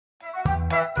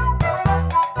Hey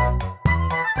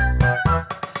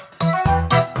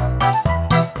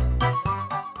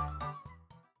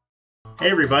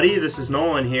everybody, this is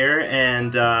Nolan here,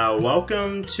 and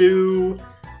welcome to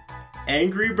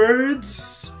Angry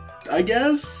Birds, I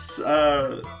guess?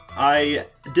 I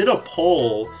did a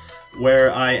poll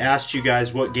where I asked you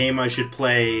guys what game I should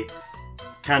play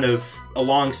kind of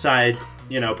alongside,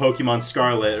 you know, Pokemon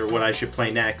Scarlet, or what I should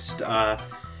play next,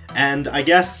 and I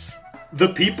guess the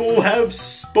people have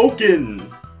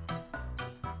spoken!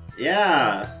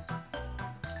 Yeah!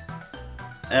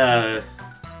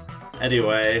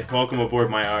 Anyway, welcome aboard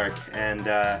my arc, and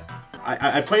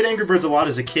I played Angry Birds a lot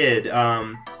as a kid,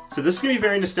 so this is going to be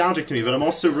very nostalgic to me, but I'm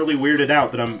also really weirded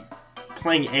out that I'm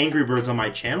playing Angry Birds on my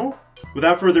channel.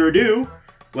 Without further ado,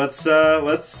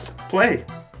 let's play.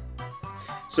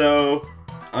 So,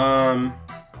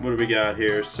 what do we got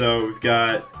here? So, we've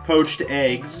got poached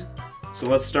eggs, so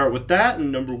let's start with that,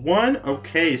 and number 1,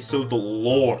 okay, so the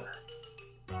lore.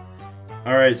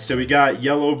 Alright, so we got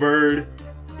Yellow Bird.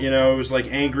 You know, it was like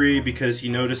angry because he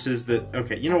notices that.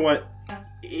 Okay, you know what?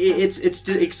 It's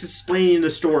explaining the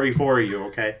story for you.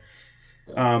 Okay.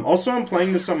 Also, I'm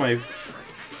playing this on my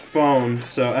phone,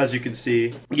 so as you can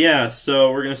see, yeah. So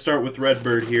we're gonna start with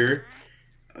Redbird here,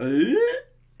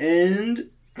 and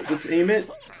let's aim it.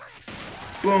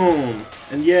 Boom!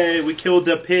 And yay, we killed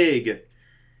the pig.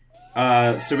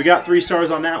 So we got 3 stars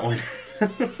on that one.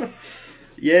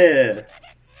 Yeah.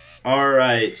 All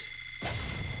right.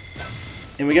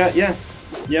 And we got, yeah,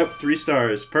 yep, 3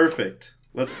 stars. Perfect.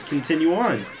 Let's continue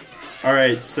on.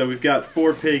 Alright, so we've got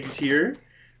 4 pigs here.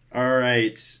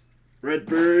 Alright.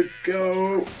 Redbird,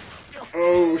 go.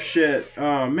 Oh, shit.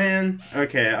 Oh, man.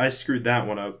 Okay, I screwed that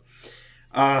one up.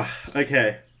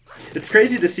 Okay. It's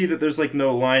crazy to see that there's, like,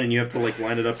 no line and you have to, like,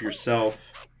 line it up yourself.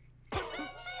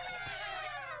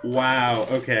 Wow,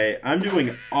 okay. I'm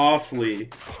doing awfully.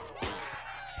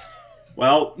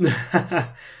 Well,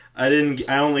 I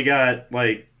only got,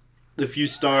 like, a few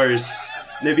stars.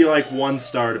 Maybe, like, 1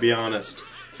 star, to be honest.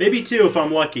 Maybe 2 if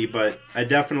I'm lucky, but I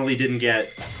definitely didn't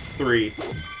get 3.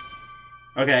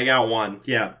 Okay, I got 1.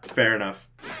 Yeah, fair enough.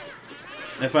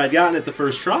 If I'd gotten it the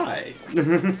first try.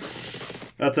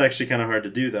 That's actually kind of hard to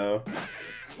do, though.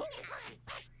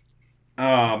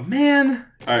 Oh, man.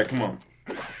 Alright, come on.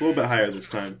 A little bit higher this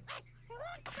time.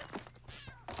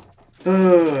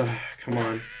 Come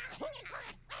on.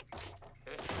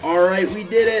 Alright, we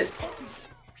did it!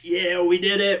 Yeah, we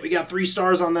did it! We got 3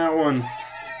 stars on that one.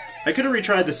 I could have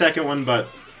retried the second one, but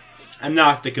I'm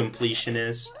not the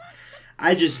completionist.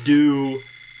 I just do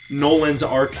Nolan's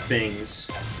arc things.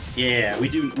 Yeah, we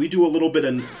do a little bit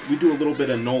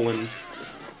of Nolan's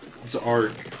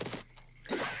arc.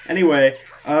 Anyway,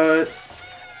 oh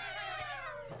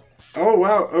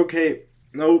wow, okay.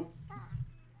 Nope.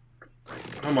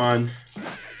 Come on.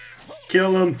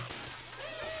 Kill him.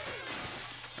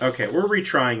 Okay, we're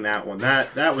retrying that one.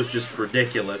 That was just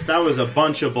ridiculous. That was a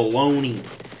bunch of baloney.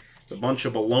 It's a bunch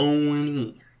of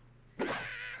baloney.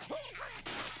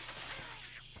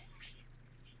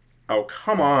 Oh,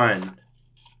 come on.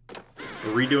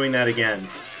 We're redoing that again.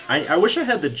 I wish I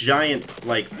had the giant,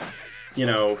 like, you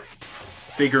know,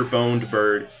 bigger boned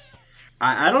bird.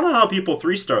 I don't know how people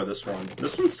 3-star this one.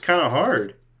 This one's kind of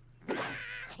hard.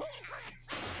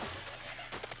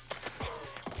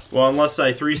 Well, unless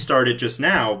I 3-starred it just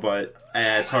now, but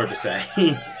it's hard to say.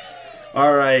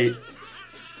 Alright.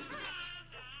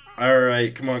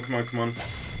 Alright, come on, come on, come on.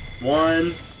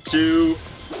 1, 2...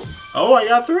 Oh, I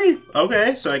got 3!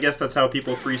 Okay, so I guess that's how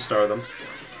people 3-star them.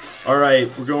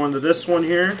 Alright, we're going to this one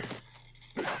here.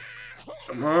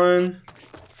 Come on.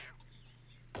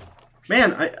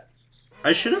 Man,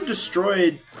 I should have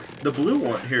destroyed the blue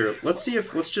one here. Let's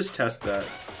just test that.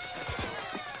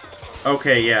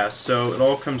 Okay, yeah, so it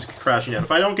all comes crashing down.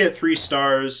 If I don't get 3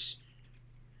 stars,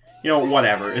 you know,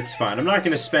 whatever, it's fine. I'm not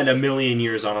going to spend a million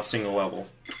years on a single level.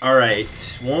 Alright,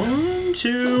 1,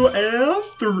 2, and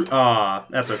 3. Ah,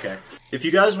 that's okay. If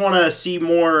you guys want to see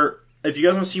more,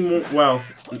 well,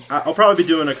 I'll probably be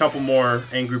doing a couple more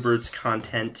Angry Birds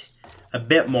content, a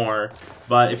bit more,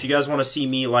 but if you guys want to see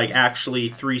me, like, actually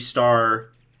 3-star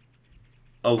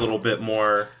a little bit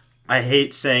more, I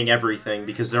hate saying everything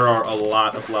because there are a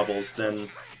lot of levels, then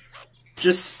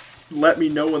just let me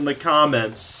know in the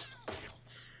comments.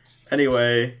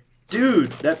 Anyway,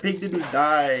 dude, that pig didn't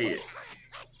die.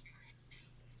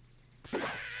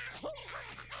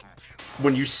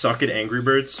 When you suck at Angry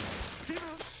Birds?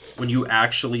 When you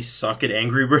actually suck at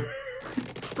Angry Birds,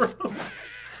 bro.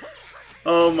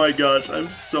 Oh my gosh, I'm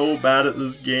so bad at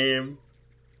this game.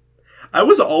 I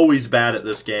was always bad at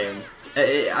this game.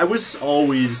 I was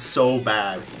always so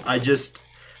bad. I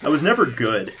was never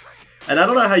good. And I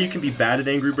don't know how you can be bad at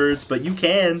Angry Birds, but you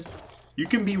can. You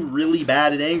can be really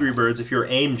bad at Angry Birds if your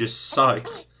aim just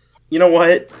sucks. You know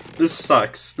what? This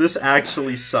sucks. This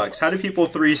actually sucks. How do people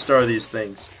 3-star these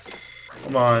things?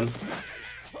 Come on.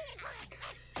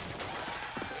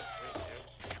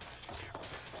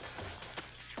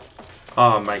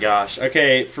 Oh my gosh.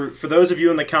 Okay, for those of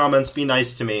you in the comments, be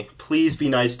nice to me. Please be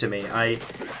nice to me.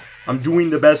 I'm doing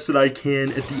the best that I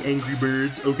can at the Angry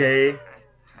Birds, okay?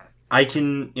 I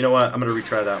can... You know what? I'm gonna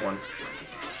retry that one.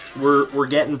 We're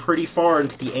getting pretty far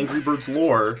into the Angry Birds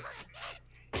lore.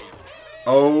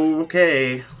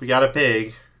 Okay, we got a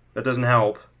pig. That doesn't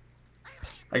help.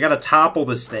 I gotta topple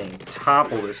this thing.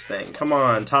 Topple this thing. Come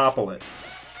on, topple it.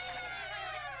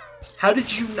 How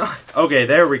did you not... Okay,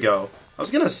 there we go. I was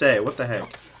gonna say, what the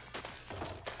heck?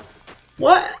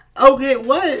 What? Okay,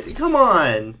 what? Come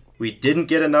on. We didn't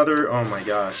get another... Oh my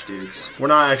gosh, dudes. We're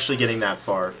not actually getting that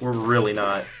far. We're really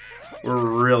not. We're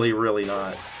really, really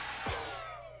not.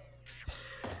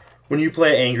 When you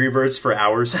play Angry Birds for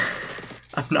hours...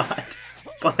 I'm not.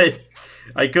 But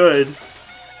I could.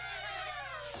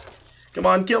 Come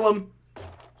on, kill him.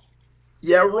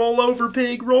 Yeah, roll over,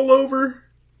 pig. Roll over.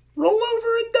 Roll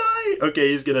over and die.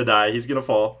 Okay, he's gonna die. He's gonna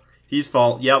fall. He's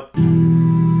fall. Yep.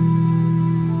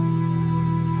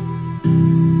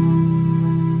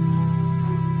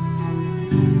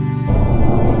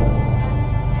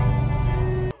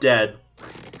 Dead.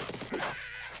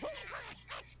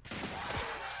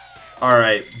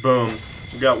 Alright, boom.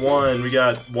 We got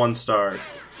one star.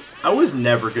 I was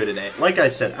never good at like I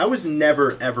said, I was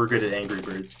never ever good at Angry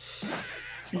Birds.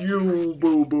 You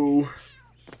boo boo.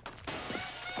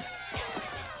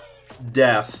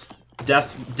 Death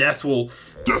will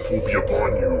be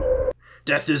upon you.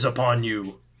 Death is upon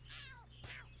you.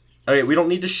 Okay, we don't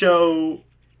need to show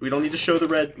the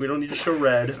red. We don't need to show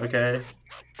red, okay?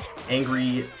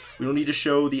 Angry. We don't need to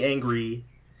show the angry.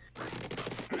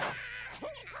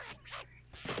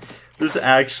 This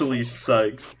actually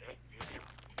sucks.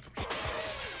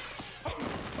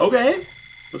 Okay.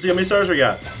 Let's see how many stars we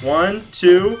got. 1,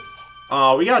 2.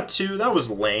 Oh, we got 2. That was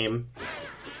lame.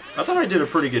 I thought I did a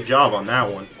pretty good job on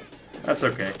that one. That's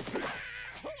okay.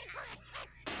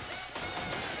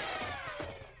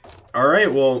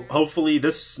 Alright, well, hopefully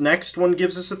this next one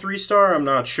gives us a 3-star. I'm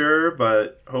not sure,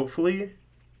 but hopefully.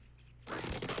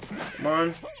 Come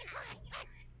on.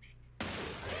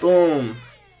 Boom.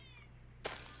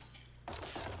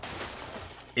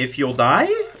 If you'll die?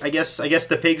 I guess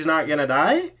the pig's not gonna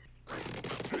die?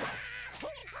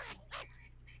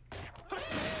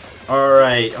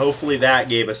 Alright, hopefully that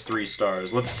gave us 3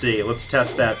 stars. Let's see, let's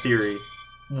test that theory.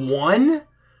 1?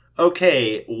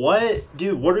 Okay, what?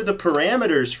 Dude, what are the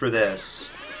parameters for this?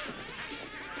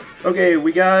 Okay,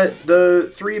 we got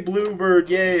the 3 bluebird,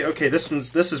 yay. Okay, this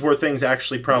is where things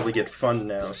actually probably get fun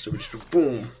now. So we just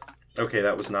boom. Okay,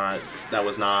 that was a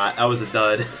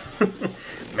dud.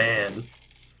 Man.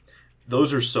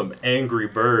 Those are some angry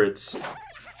birds.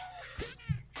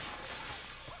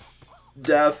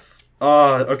 Death.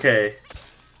 Okay.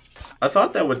 I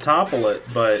thought that would topple it,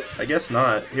 but I guess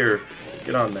not. Here,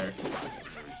 get on there.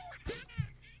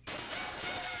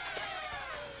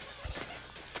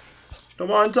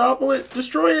 Come on, topple it!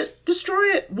 Destroy it!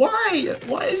 Destroy it! Why?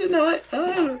 Why is it not?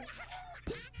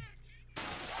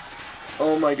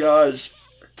 Oh my gosh.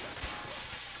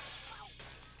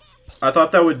 I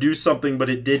thought that would do something, but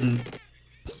it didn't.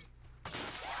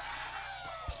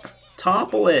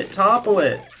 Topple it! Topple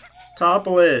it!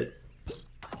 Topple it!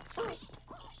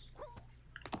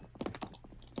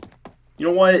 You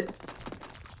know what?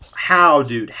 How,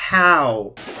 dude?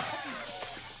 How?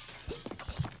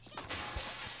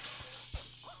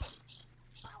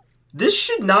 This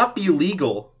should not be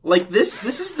legal. Like, this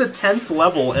is the 10th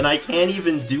level, and I can't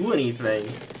even do anything.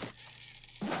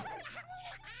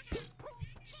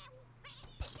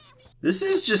 This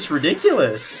is just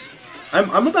ridiculous.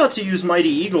 I'm about to use Mighty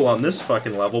Eagle on this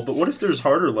fucking level, but what if there's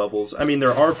harder levels? I mean,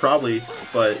 there are probably,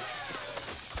 but...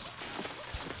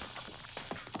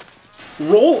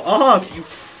 Roll off, you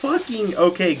fucking...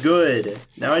 Okay, good.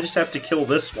 Now I just have to kill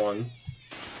this one.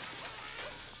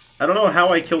 I don't know how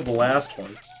I killed the last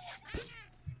one.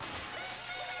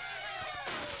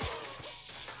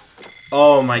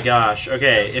 Oh my gosh.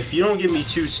 Okay, if you don't give me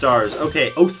 2 stars...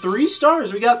 Okay, oh, 3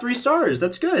 stars! We got 3 stars!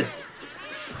 That's good!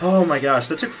 Oh my gosh,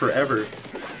 that took forever.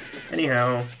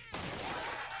 Anyhow.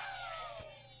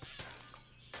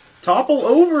 Topple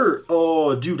over!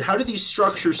 Oh, dude, how do these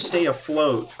structures stay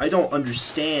afloat? I don't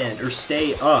understand. Or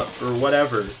stay up, or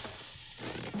whatever.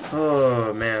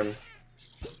 Oh, man.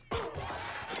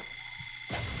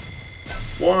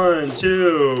 1,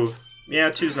 2...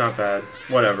 Yeah, 2's not bad.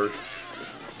 Whatever.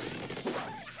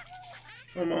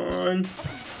 Come on.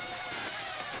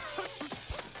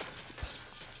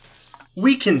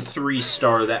 We can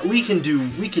 3-star that. We can do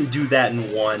that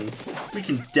in one. We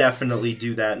can definitely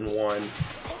do that in one.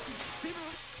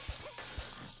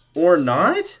 Or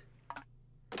not?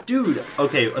 Dude,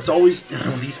 okay, it's always...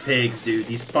 Oh, these pigs, dude.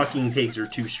 These fucking pigs are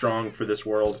too strong for this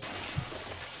world.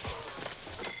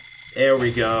 There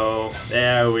we go.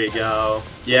 There we go.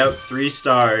 Yep,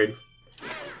 3-starred.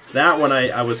 That one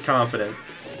I was confident.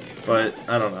 But,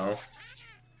 I don't know.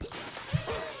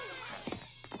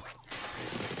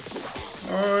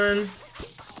 On.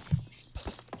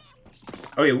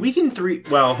 Okay, we can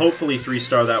hopefully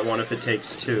 3-star that one if it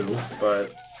takes 2,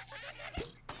 but...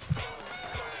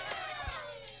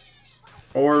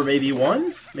 Or maybe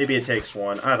 1? Maybe it takes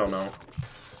 1, I don't know.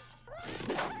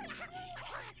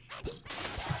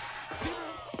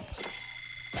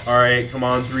 Alright, come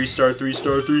on, 3-star,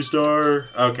 3-star, 3-star!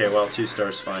 Okay, well, 2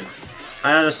 stars, fine.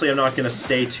 I honestly am not gonna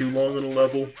stay too long on a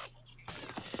level.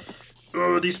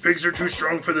 Oh, these pigs are too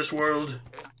strong for this world.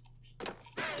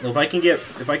 Well,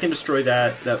 if I can destroy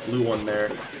that blue one there,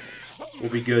 we'll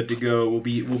be good to go. We'll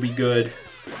be good.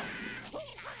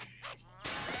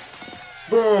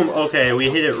 Boom. Okay, we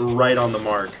hit it right on the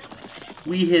mark.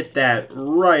 We hit that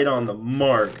right on the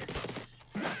mark.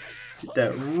 Hit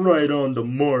that right on the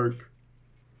mark.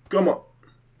 Come on.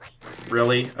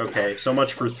 Really? Okay, so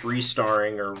much for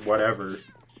 3-starring or whatever.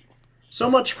 So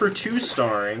much for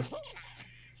 2-starring.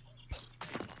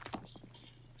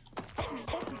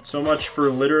 So much for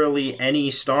literally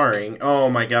any starring. Oh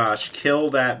my gosh, kill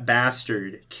that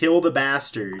bastard. Kill the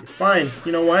bastard. Fine,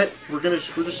 you know what? We're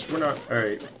not,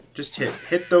 alright. Just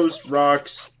hit those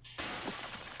rocks.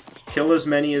 Kill as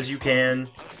many as you can.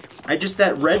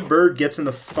 That red bird gets in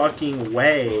the fucking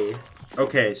way.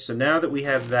 Okay, so now that we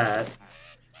have that.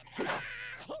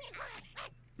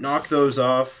 Knock those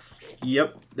off.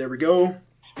 Yep, there we go.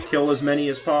 Kill as many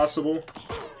as possible.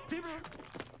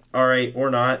 Alright, or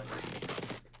not.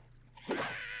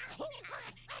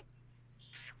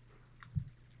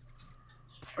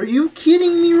 Are you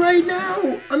kidding me right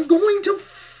now? I'm going to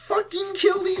fucking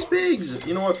kill these pigs!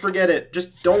 You know what, forget it.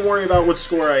 Just don't worry about what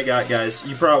score I got, guys.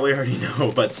 You probably already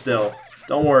know, but still.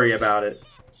 Don't worry about it.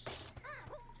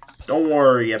 Don't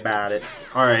worry about it.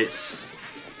 Alright.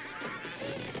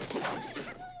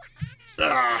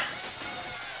 Ah.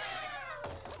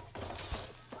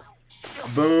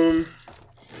 Boom.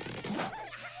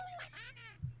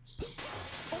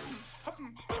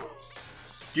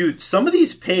 Dude, some of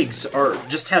these pigs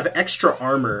just have extra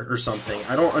armor or something.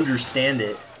 I don't understand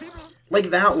it. Like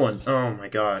that one. Oh my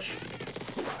gosh.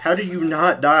 How do you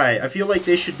not die? I feel like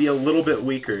they should be a little bit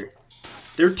weaker.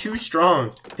 They're too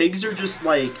strong. Pigs are just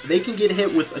like, they can get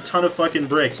hit with a ton of fucking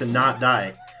bricks and not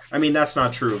die. I mean, that's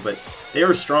not true, but they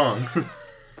are strong.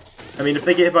 I mean, if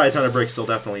they get hit by a ton of bricks, they'll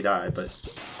definitely die, but...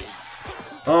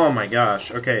 Oh my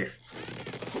gosh, okay.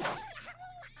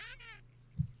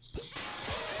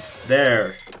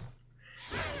 There.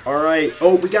 Alright.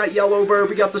 Oh, we got Yellow Bird.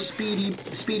 We got the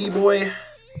speedy boy.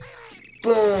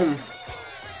 Boom.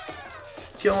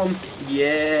 Kill him.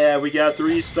 Yeah, we got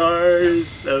 3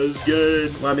 stars. That was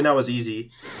good. Well, I mean, that was easy.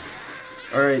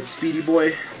 Alright, speedy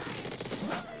boy.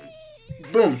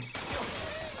 Boom.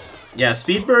 Yeah,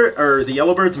 the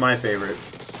Yellow Bird's my favorite.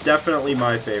 Definitely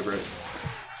my favorite.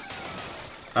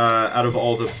 Out of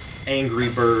all the Angry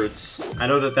Birds. I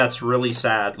know that that's really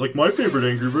sad. Like, my favorite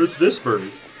Angry Bird's this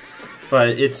bird.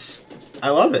 But I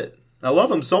love it. I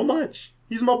love him so much.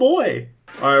 He's my boy.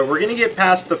 Alright, we're gonna get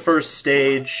past the first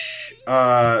stage,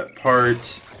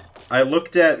 part. I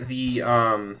looked at the,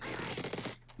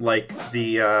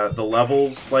 the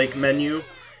levels, menu.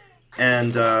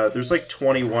 And, there's,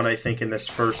 21, I think, in this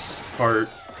first part.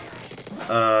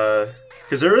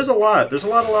 Because there is a lot. There's a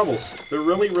lot of levels. There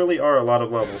really, really are a lot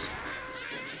of levels.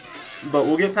 But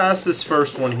we'll get past this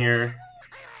first one here.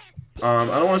 I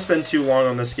don't want to spend too long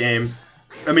on this game.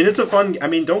 I mean, it's a fun... I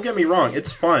mean, don't get me wrong,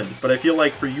 it's fun. But I feel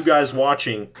like for you guys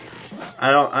watching,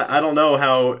 I don't know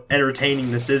how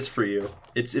entertaining this is for you.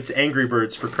 It's Angry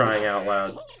Birds, for crying out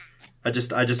loud. I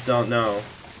just don't know.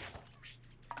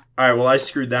 Alright, well, I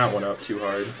screwed that one up too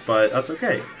hard. But that's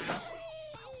okay.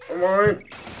 Come on.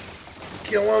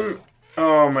 Kill him.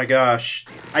 Oh my gosh.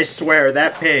 I swear,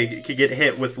 that pig could get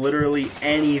hit with literally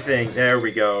anything. There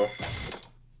we go.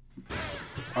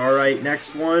 Alright,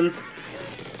 next one.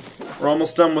 We're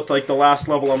almost done with, the last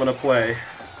level I'm gonna play.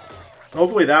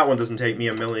 Hopefully that one doesn't take me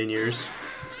a million years.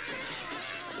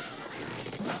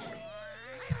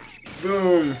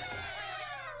 Boom.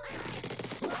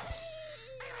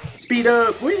 Speed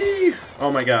up! Whee!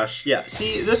 Oh my gosh. Yeah,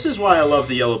 see, this is why I love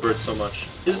the Yellow Bird so much.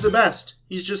 He's the best.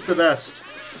 He's just the best.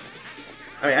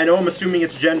 I know I'm assuming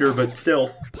it's gender, but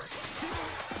still.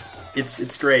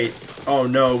 It's great. Oh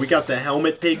no, we got the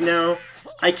helmet pig now?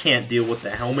 I can't deal with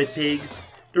the helmet pigs.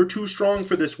 They're too strong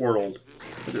for this world.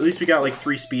 But at least we got like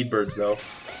 3 speed birds though.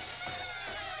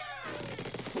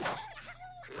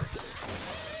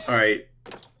 Alright.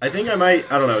 I think I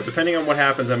might, I don't know, depending on what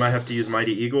happens, I might have to use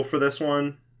Mighty Eagle for this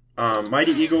one.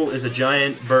 Mighty Eagle is a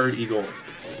giant bird eagle.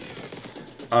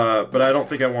 But I don't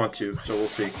think I want to, so we'll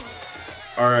see.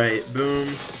 Alright, boom.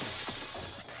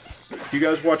 If you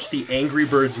guys watch the Angry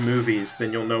Birds movies,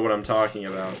 then you'll know what I'm talking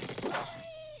about.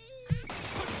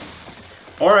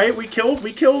 Alright, we killed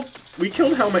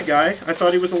Helmet Guy. I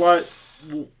thought he was a lot,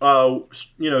 you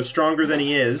know, stronger than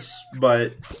he is,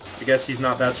 but I guess he's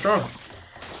not that strong.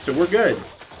 So we're good.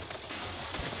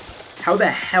 How the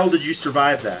hell did you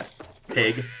survive that,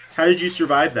 pig? How did you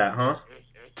survive that, huh?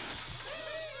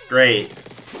 Great.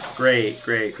 Great,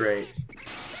 great, great.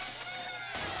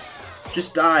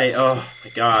 Just die. Oh my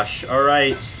gosh.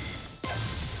 Alright.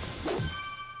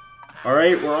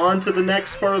 Alright, we're on to the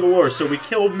next part of the lore. So we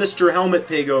killed Mr. Helmet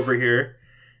Pig over here.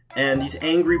 And these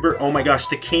angry birds. Oh my gosh,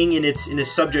 the king and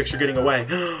his subjects are getting away.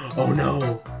 Oh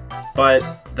no.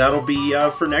 But that'll be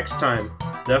for next time.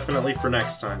 Definitely for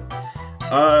next time.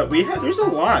 There's a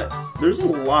lot. There's a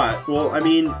lot. Well, I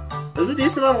mean, there's a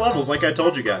decent amount of levels, like I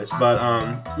told you guys.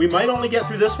 But we might only get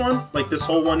through this one, like this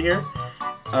whole one here.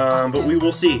 But we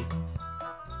will see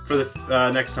for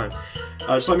the next time.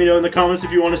 Just let me know in the comments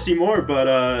if you want to see more,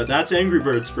 but that's Angry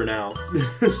Birds for now.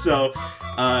 So,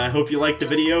 I hope you liked the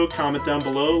video. Comment down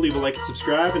below, leave a like and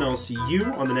subscribe, and I'll see you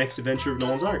on the next adventure of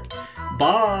Nolan's Ark.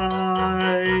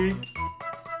 Bye!